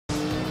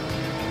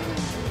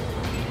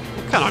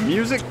kind of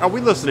music are we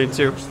listening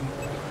to?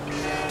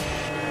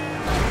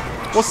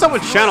 What's up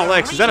with Channel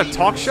X? Is that a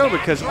talk show?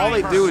 Because all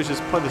they do is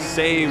just play the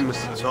same...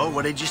 So,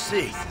 what did you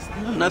see?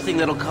 Nothing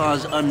that'll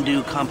cause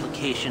undue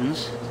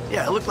complications.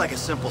 Yeah, it looked like a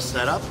simple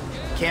setup.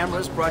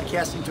 Cameras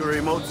broadcasting to a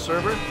remote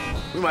server.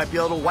 We might be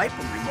able to wipe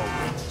them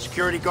remotely.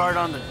 Security guard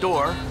on the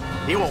door.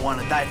 He won't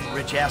want to die for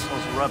rich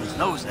assholes who rub his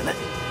nose in it.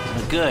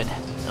 Good.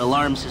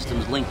 Alarm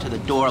system's linked to the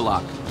door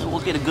lock.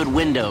 We'll get a good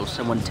window if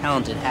someone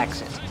talented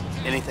hacks it.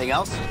 Anything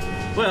else?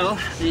 Well,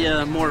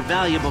 the more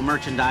valuable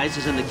merchandise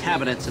is in the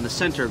cabinets in the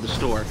center of the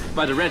store,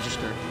 by the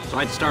register, so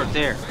I'd start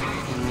there.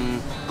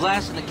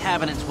 Glass in the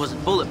cabinets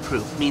wasn't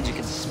bulletproof, means you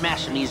can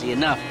smash them easy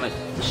enough, but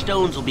the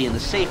stones will be in the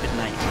safe at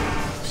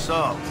night.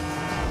 So,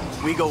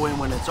 we go in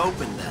when it's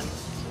open then?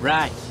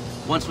 Right.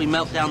 Once we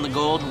melt down the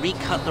gold,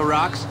 recut the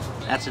rocks,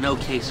 that's an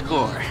okay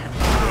score.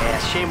 Yeah,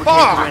 shame we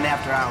can't go in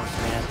after hours,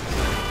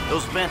 man.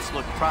 Those vents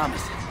look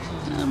promising.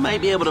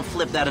 Might be able to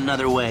flip that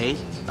another way.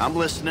 I'm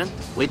listening.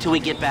 Wait till we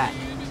get back.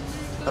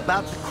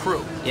 About the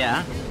crew.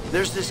 Yeah?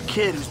 There's this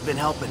kid who's been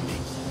helping me.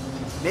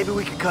 Maybe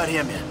we could cut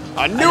him in.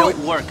 I I knew it!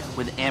 don't work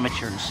with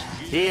amateurs.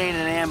 He ain't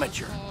an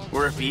amateur.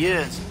 Or if he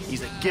is,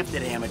 he's a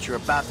gifted amateur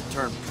about to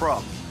turn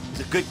pro.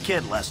 He's a good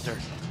kid, Lester.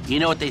 You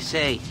know what they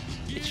say.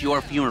 It's your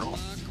funeral.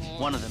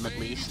 One of them, at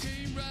least.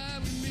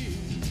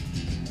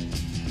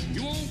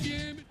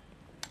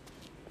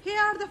 Here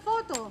are the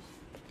photos.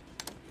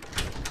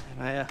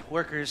 My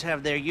workers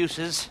have their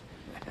uses.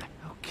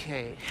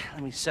 Okay,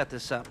 let me set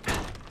this up.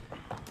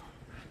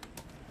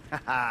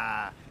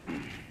 Haha.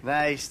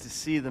 Nice to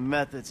see the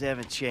methods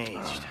haven't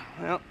changed.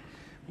 Well,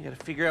 we gotta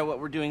figure out what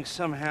we're doing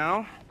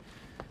somehow.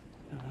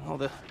 All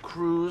the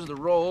crews, the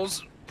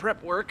roles,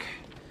 prep work.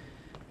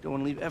 Don't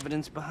want to leave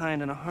evidence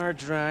behind on a hard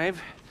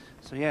drive.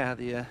 So yeah,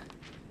 the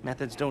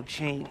methods don't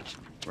change.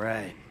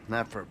 Right.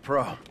 Not for a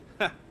pro.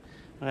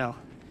 Well,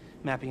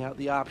 mapping out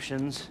the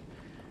options,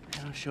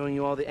 showing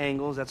you all the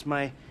angles, that's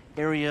my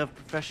area of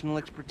professional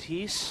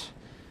expertise.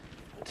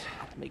 But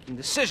making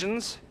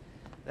decisions,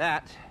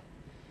 that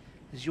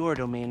is your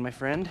domain, my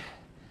friend.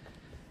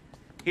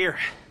 Here.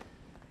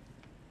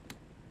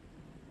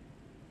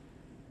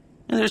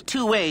 Now, there's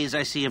two ways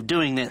I see of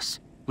doing this.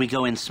 We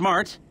go in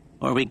smart,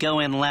 or we go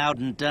in loud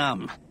and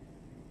dumb.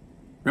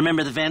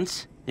 Remember the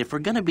vents? If we're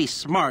gonna be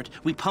smart,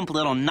 we pump a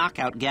little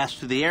knockout gas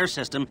through the air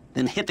system,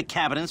 then hit the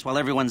cabinets while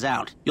everyone's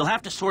out. You'll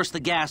have to source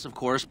the gas, of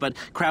course, but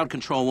crowd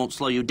control won't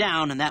slow you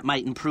down, and that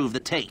might improve the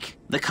take.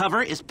 The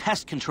cover is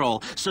pest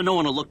control, so no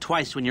one will look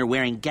twice when you're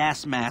wearing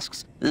gas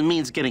masks. It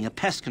means getting a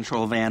pest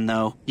control van,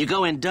 though. You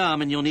go in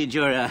dumb, and you'll need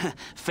your,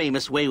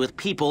 famous way with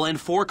people and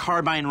 4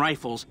 carbine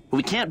rifles.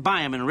 We can't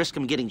buy them and risk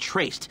them getting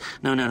traced.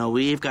 No,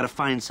 we've got to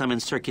find some in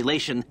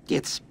circulation.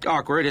 It's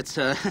awkward, it's,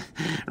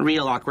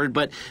 real awkward,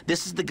 but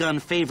this is the gun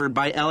favored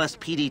by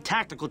LSPD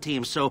tactical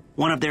teams, so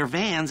one of their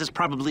vans is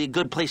probably a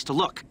good place to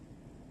look.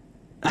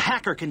 A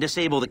hacker can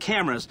disable the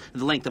cameras.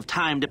 The length of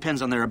time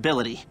depends on their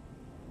ability.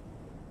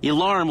 The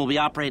alarm will be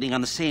operating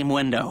on the same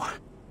window.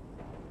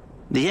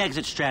 The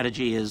exit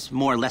strategy is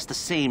more or less the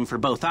same for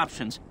both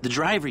options. The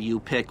driver you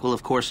pick will,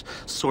 of course,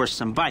 source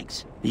some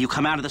bikes. You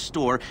come out of the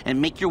store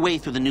and make your way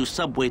through the new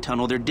subway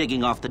tunnel they're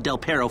digging off the Del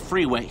Perro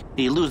freeway.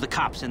 You lose the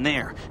cops in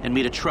there and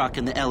meet a truck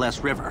in the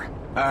LS River.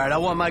 All right, I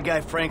want my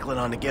guy Franklin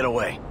on the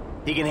getaway.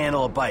 He can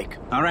handle a bike.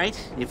 All right,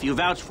 if you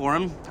vouch for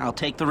him, I'll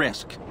take the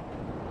risk.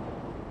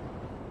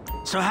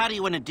 So how do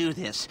you want to do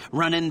this?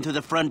 Run in through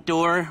the front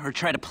door or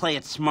try to play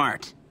it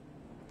smart?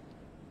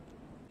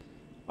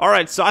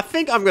 Alright, so I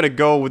think I'm gonna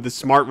go with the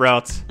smart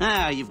route.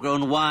 You've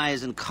grown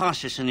wise and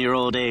cautious in your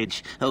old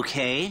age.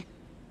 Okay.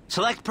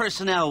 Select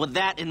personnel with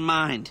that in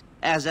mind.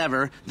 As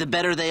ever, the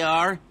better they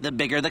are, the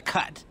bigger the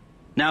cut.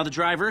 Now the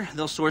driver,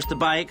 they'll source the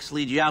bikes,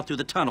 lead you out through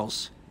the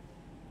tunnels.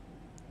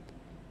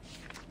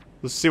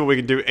 Let's see what we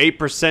can do.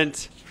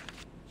 8%.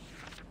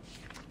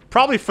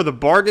 Probably for the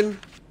bargain.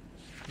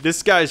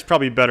 This guy's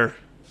probably better.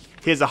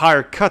 He has a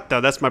higher cut,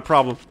 though. That's my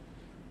problem.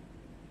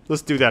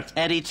 Let's do that.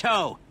 Eddie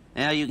Toe.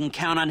 Now you can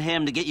count on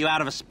him to get you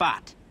out of a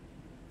spot.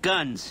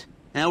 Guns.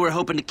 Now we're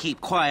hoping to keep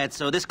quiet,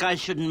 so this guy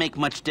shouldn't make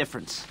much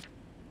difference.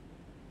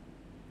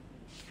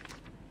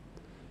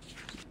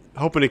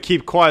 Hoping to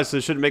keep quiet, so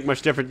it shouldn't make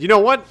much difference. You know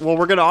what? Well,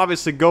 we're gonna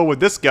obviously go with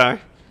this guy.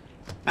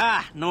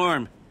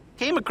 Norm.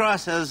 Came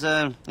across as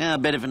a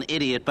bit of an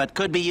idiot, but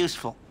could be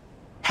useful.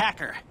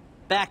 Hacker.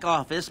 Back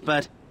office,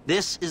 but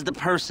this is the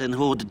person who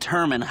will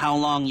determine how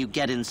long you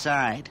get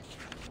inside.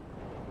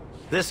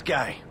 This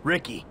guy,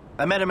 Ricky.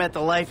 I met him at the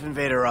Life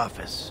Invader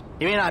office.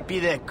 He may not be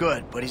that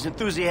good, but he's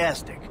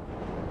enthusiastic.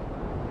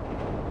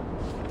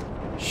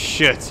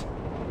 Shit.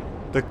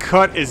 The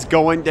cut is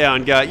going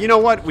down, guy. You know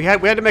what? We had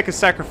to make a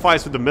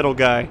sacrifice with the middle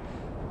guy.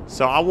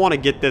 So I want to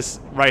get this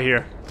right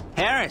here.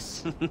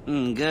 Harris.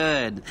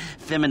 Good.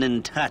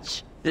 Feminine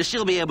touch.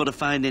 She'll be able to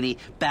find any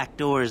back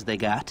doors they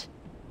got.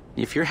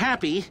 If you're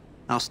happy,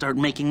 I'll start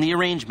making the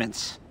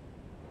arrangements.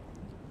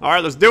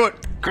 Alright, let's do it.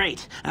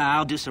 Great.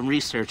 I'll do some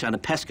research on the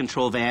pest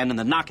control van and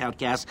the knockout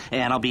gas,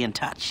 and I'll be in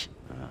touch.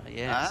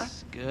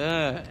 Yes.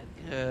 Good.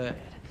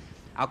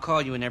 I'll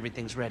call you when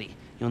everything's ready.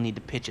 You'll need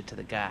to pitch it to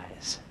the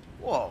guys.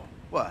 Whoa,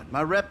 what?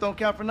 My rep don't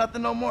count for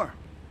nothing no more?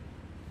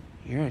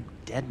 You're a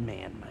dead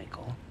man,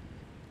 Michael.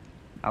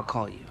 I'll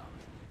call you.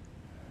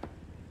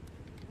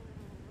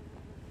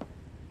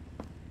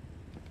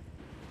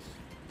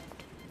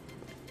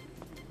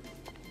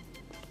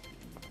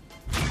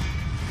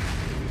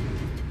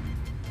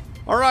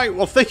 Alright,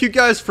 well thank you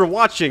guys for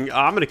watching.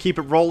 I'm going to keep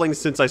it rolling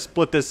since I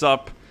split this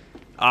up.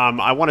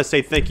 I want to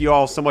say thank you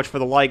all so much for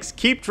the likes.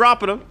 Keep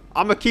dropping them.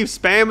 I'm going to keep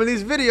spamming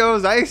these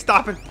videos. I ain't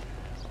stopping.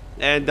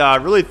 And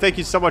really thank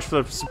you so much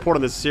for the support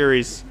on this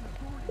series.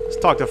 Let's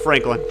talk to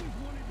Franklin.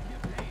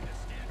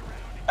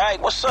 Hey,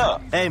 what's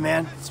up? Hey,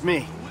 man, it's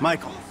me,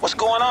 Michael. What's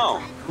going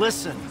on?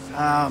 Listen,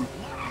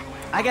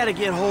 I gotta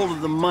get hold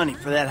of the money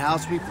for that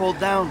house we pulled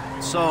down,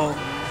 so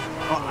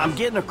I'm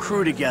getting a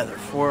crew together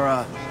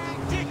for,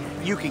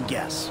 you can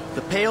guess.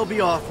 The pay will be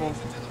awful,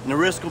 and the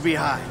risk will be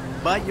high,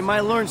 but you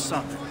might learn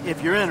something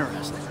if you're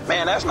interested.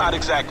 Man, that's not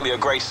exactly a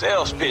great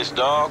sales pitch,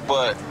 dog,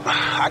 but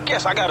I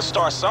guess I gotta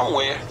start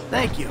somewhere.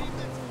 Thank you.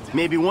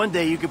 Maybe one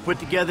day you could put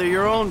together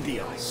your own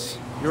deals,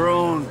 your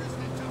own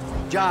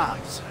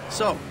jobs.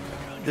 So,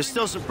 there's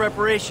still some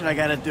preparation I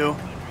gotta do.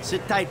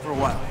 Sit tight for a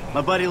while.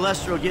 My buddy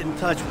Lester will get in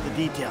touch with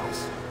the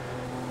details.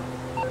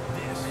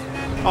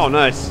 Oh,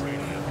 nice.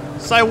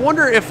 So I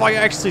wonder if I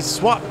actually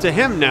swap to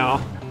him now.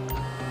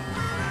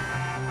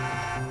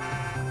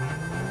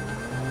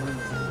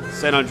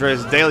 San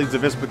Andreas daily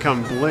events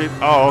become believe.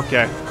 Oh,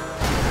 okay.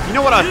 You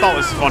know what I thought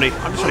was funny?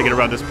 I'm just trying to get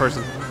around this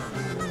person.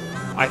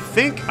 I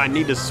think I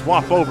need to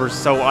swap over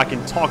so I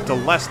can talk to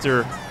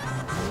Lester.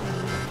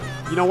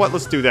 You know what?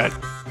 Let's do that.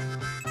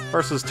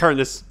 First, let's turn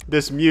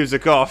this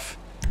music off.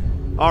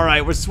 All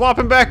right, we're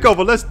swapping back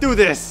over. Let's do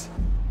this.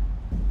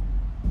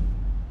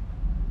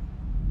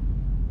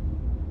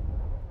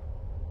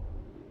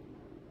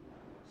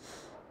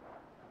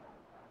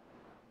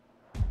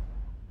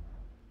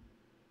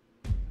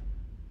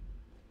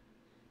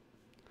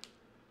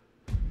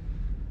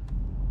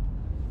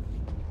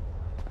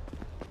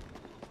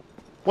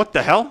 What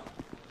the hell?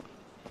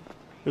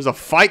 There's a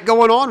fight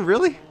going on?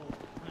 Really?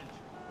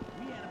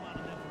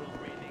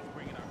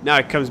 Now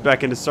it comes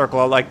back into circle.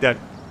 I like that.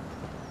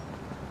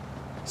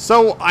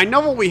 So, I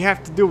know what we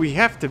have to do. We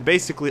have to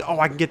basically... Oh,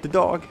 I can get the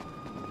dog.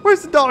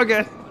 Where's the dog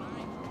at?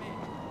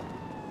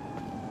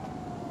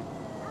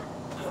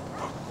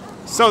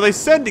 So, they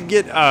said to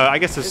get, I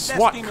guess, a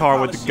SWAT car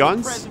with the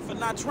guns.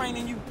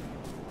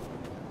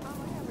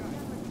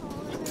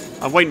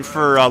 I'm waiting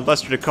for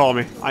Lester to call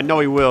me. I know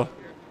he will.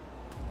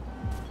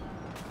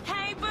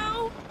 Hey,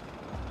 boo.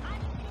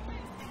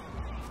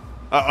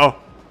 Uh-oh.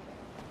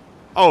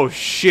 Oh,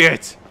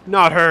 shit.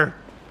 Not her.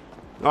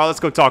 Alright, let's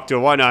go talk to her.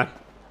 Why not?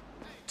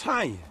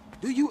 Tanya,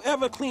 do you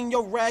ever clean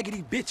your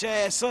raggedy bitch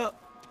ass up?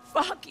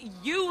 Fuck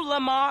you,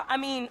 Lamar. I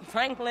mean,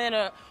 Franklin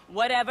or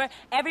whatever.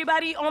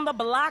 Everybody on the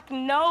block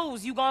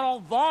knows you gone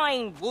on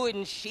Vinewood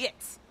and shit.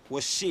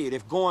 Well, shit,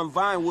 if going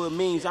Vinewood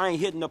means I ain't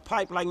hitting the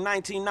pipe like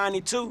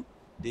 1992,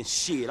 then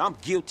shit, I'm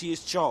guilty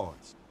as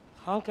charged.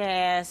 Punk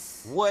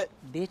ass. What?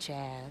 Bitch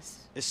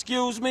ass.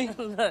 Excuse me?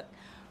 Look,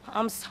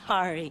 I'm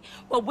sorry.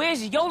 Well,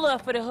 where's your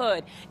love for the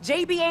hood?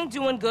 JB ain't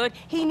doing good.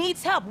 He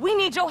needs help. We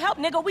need your help,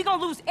 nigga. We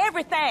gonna lose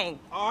everything.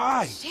 All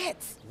right. Shit.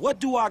 What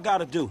do I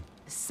gotta do?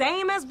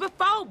 Same as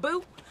before,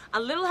 boo. A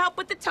little help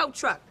with the tow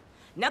truck.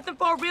 Nothing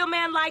for a real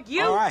man like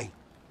you. All right.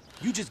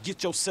 You just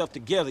get yourself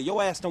together.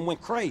 Your ass done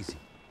went crazy.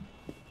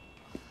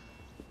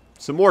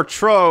 Some more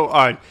you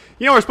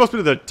know, we're supposed to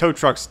do the tow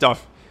truck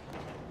stuff.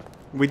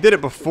 We did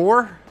it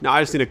before. Now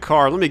I just need a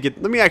car. Let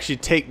me actually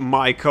take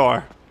my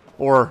car.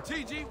 Or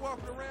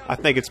I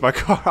think it's my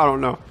car. I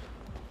don't know.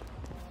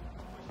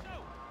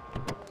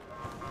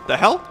 The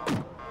hell?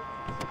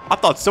 I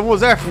thought someone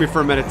was after me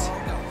for a minute.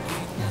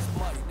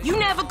 You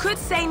never could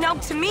say no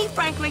to me,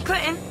 Franklin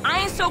Clinton.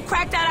 I ain't so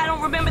cracked out I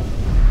don't remember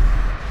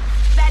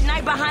that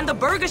night behind the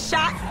burger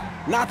shop.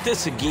 Not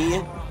this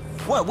again.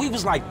 What, we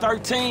was like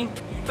 13?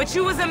 But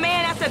you was a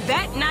man after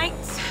that night.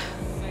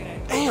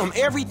 Damn,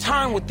 every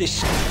time with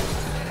this shit.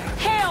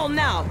 Hell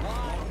no.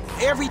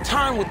 Every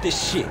time with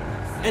this shit.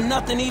 And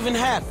nothing even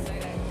happened.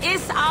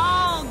 It's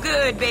all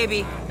good,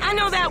 baby. I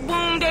know that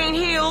wound ain't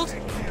healed.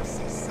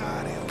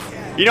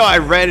 You know, I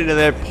ran into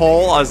that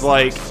pole. I was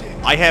like,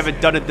 I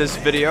haven't done it this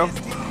video.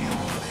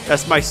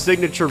 That's my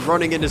signature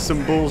running into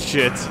some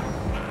bullshit.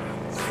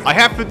 I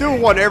have to do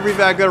one every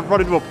time I gotta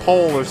run into a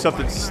pole or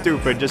something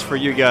stupid just for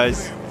you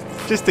guys.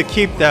 Just to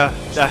keep the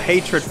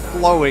hatred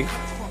flowing.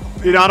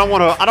 You know, I don't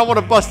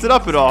wanna bust it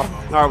up at all.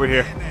 Alright, we're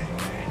here.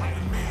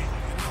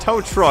 Tow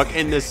truck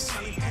in this.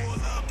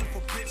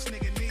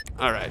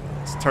 Alright,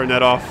 let's turn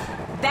that off.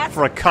 That's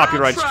before a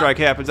copyright strike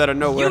happens out of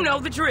nowhere. You know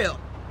the drill.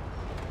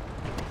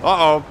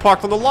 Uh-oh,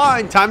 parked on the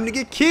line. Time to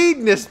get keyed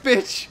in this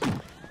bitch.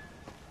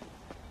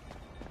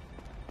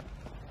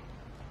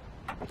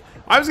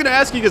 I was gonna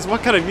ask you guys,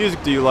 what kind of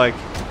music do you like?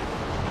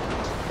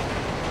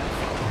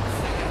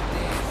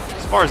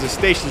 As far as the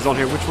stations on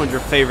here, which one's your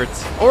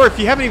favorites? Or if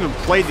you haven't even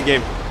played the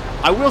game,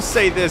 I will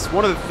say this,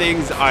 one of the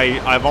things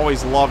I've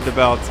always loved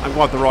about... I'm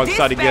going off the wrong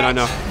side again, I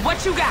know.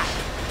 What you got?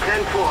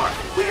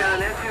 10-4. We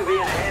got an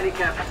SUV and a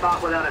handicapped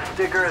spot without a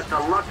sticker at the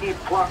Lucky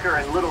Plucker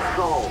in Little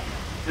Seoul.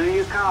 Do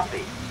you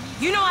copy?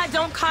 You know I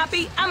don't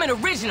copy. I'm an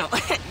original.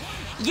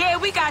 Yeah,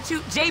 we got you.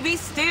 JB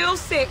still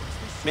sick.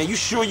 Man, you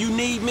sure you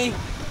need me?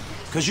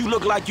 Cause you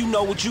look like you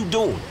know what you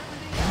doing. 1,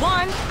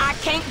 I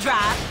can't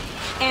drive.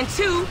 And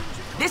 2,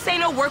 this ain't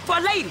no work for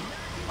a lady.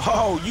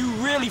 Oh, you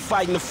really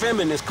fighting the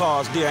feminist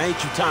cause there,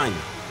 ain't you, Tanya?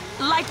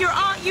 Like your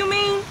aunt, you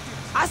mean?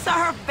 I saw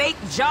her fake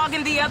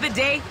jogging the other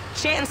day,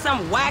 chanting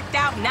some whacked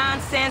out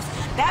nonsense.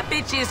 That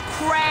bitch is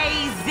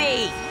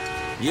crazy.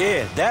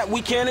 Yeah, that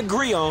we can't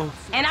agree on.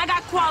 And I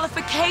got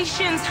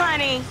qualifications,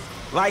 honey.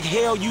 Like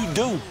hell you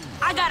do.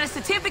 I got a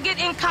certificate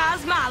in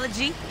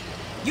cosmology.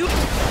 You,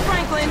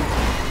 Franklin,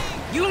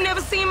 you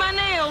never seen my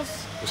nails.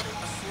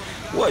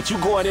 What, you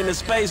going into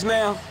space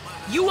now?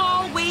 You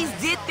always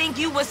did think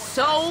you were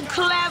so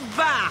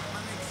clever.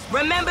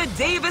 Remember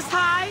Davis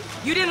High?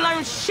 You didn't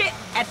learn shit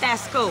at that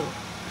school.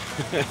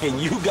 And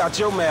you got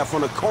your math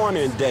on the corner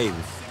in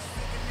Davis.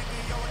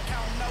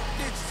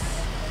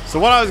 So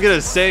what I was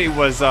gonna say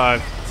was,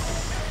 I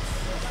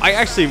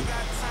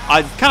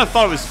kind of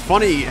thought it was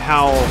funny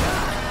how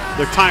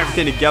they're tying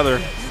everything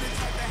together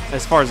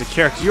as far as the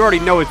characters. You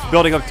already know it's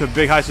building up to a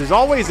big heist. There's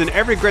always, in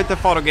every Grand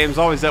Theft Auto game, there's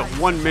always that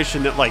one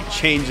mission that like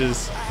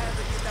changes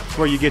to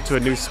where you get to a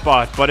new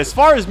spot. But as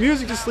far as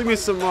music, just leave me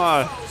some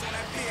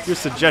your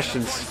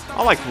suggestions.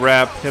 I like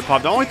rap, hip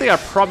hop. The only thing I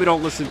probably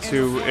don't listen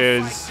to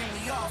is,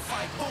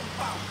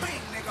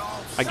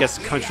 I guess,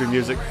 country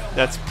music.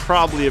 That's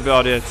probably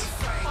about it.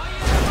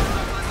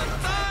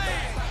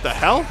 The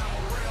hell?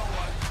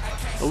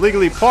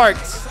 Illegally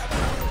parked.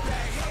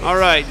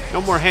 Alright,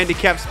 no more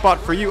handicap spot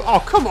for you. Oh,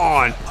 come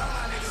on.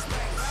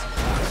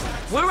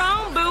 We're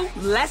on, boo.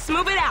 Let's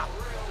move it out.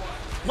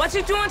 What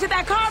you doing to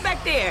that car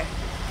back there?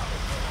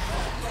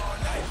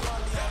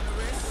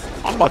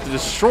 I'm about to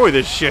destroy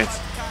this shit.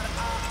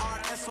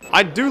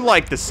 I do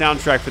like the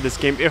soundtrack for this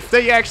game. If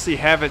they actually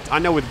have it, I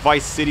know with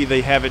Vice City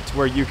they have it to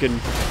where you can,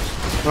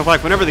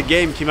 like whenever the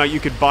game came out, you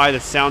could buy the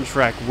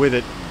soundtrack with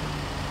it.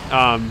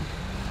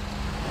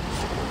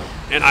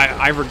 And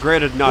I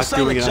regretted not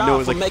doing it. I know it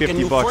was like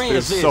 50 bucks, but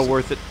it's so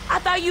worth it. I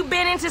thought you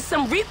been into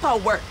some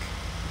repo work.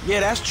 Yeah,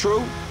 that's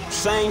true.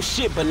 Same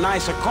shit, but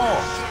nicer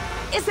cars.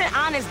 It's an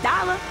honest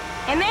dollar,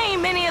 and there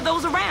ain't many of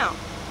those around.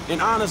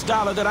 An honest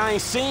dollar that I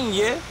ain't seen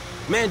yet.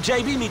 Man,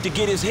 JB need to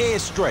get his head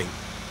straight.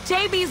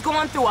 JB's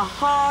going through a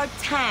hard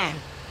time.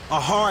 A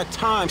hard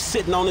time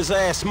sitting on his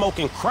ass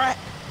smoking crack?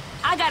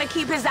 I gotta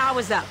keep his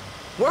hours up.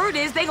 Word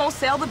is they gonna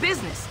sell the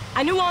business.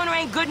 A new owner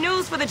ain't good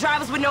news for the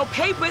drivers with no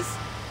papers.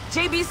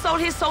 JB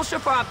sold his social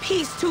for a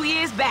piece 2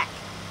 years back.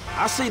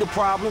 I see the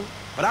problem,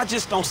 but I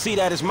just don't see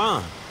that as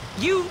mine.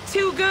 You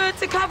too good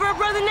to cover a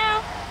brother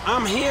now?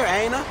 I'm here,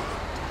 ain't I?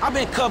 I've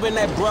been covering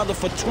that brother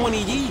for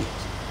 20 years.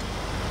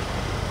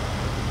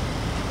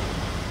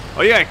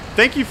 Oh yeah,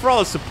 thank you for all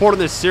the support in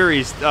this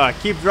series.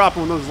 Keep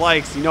dropping those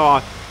likes. You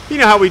know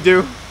how we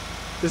do.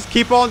 Just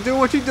keep on doing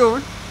what you're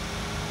doing,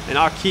 and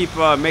I'll keep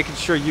making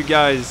sure you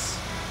guys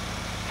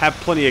have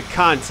plenty of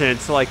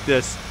content like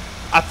this.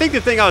 I think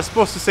the thing I was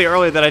supposed to say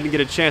earlier that I didn't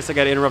get a chance, I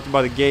got interrupted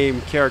by the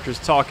game characters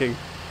talking.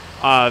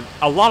 A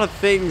lot of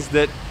things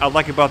that I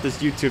like about this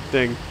YouTube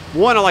thing.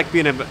 One, I like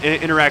being able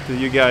to interact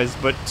with you guys,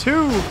 but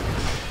 2,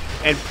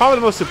 and probably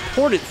the most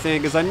important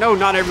thing is I know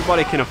not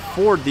everybody can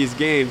afford these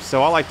games,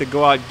 so I like to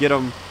go out and get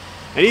them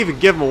and even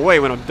give them away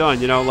when I'm done,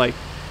 you know, like,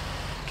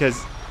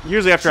 because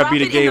usually after I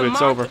beat a game,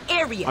 it's over.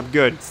 I'm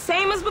good.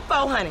 Same as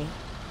before, honey.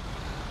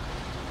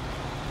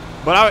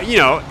 But, you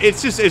know,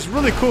 it's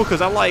really cool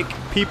because I like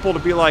people to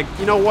be like,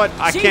 you know what,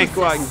 I can't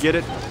go out and get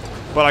it,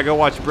 but I go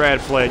watch Brad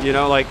play it, you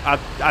know, like,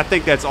 I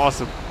think that's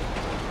awesome.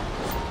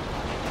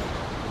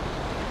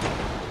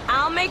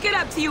 I'll make it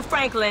up to you,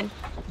 Franklin.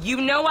 You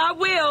know I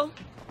will.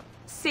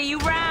 See you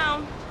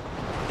round.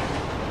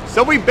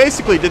 So we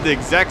basically did the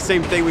exact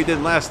same thing we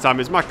did last time.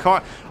 Is my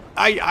car...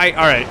 all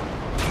right.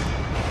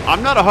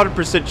 I'm not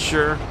 100%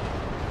 sure.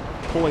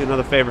 Pulling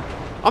another favor.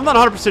 I'm not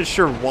 100%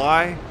 sure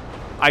why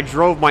I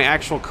drove my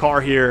actual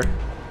car here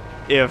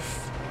if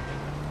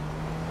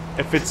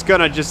it's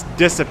gonna just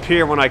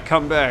disappear when I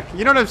come back.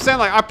 You know what I'm saying?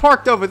 Like, I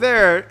parked over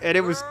there and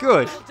it was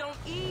good.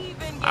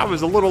 I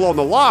was a little on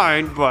the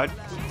line, but...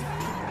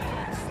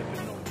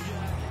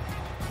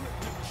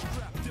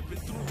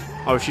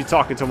 Oh, she's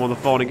talking to him on the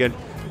phone again.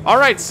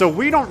 Alright, so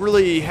we don't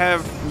really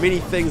have many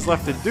things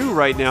left to do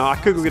right now. I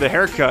could go get a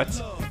haircut.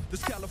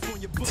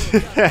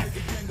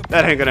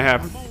 That ain't gonna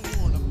happen.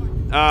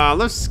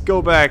 Let's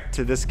go back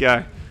to this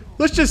guy.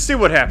 Let's just see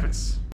what happens.